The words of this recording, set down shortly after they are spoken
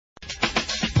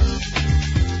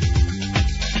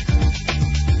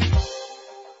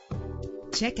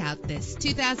Check out this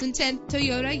 2010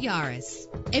 Toyota Yaris.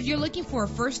 If you're looking for a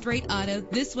first-rate auto,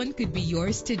 this one could be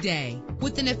yours today.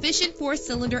 With an efficient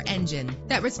 4-cylinder engine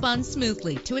that responds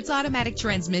smoothly to its automatic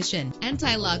transmission,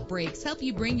 anti-lock brakes help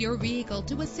you bring your vehicle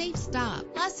to a safe stop.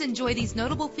 Plus, enjoy these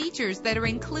notable features that are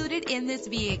included in this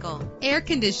vehicle: air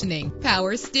conditioning,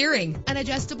 power steering, an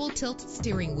adjustable tilt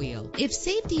steering wheel. If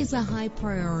safety is a high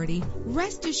priority,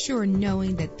 rest assured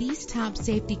knowing that these top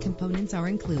safety components are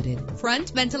included: front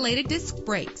ventilated disc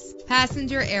brakes,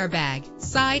 passenger airbag,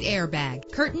 side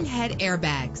airbag, curtain head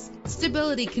airbags,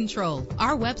 stability control.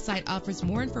 Our website offers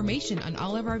more information on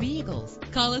all of our vehicles.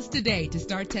 Call us today to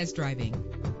start test driving.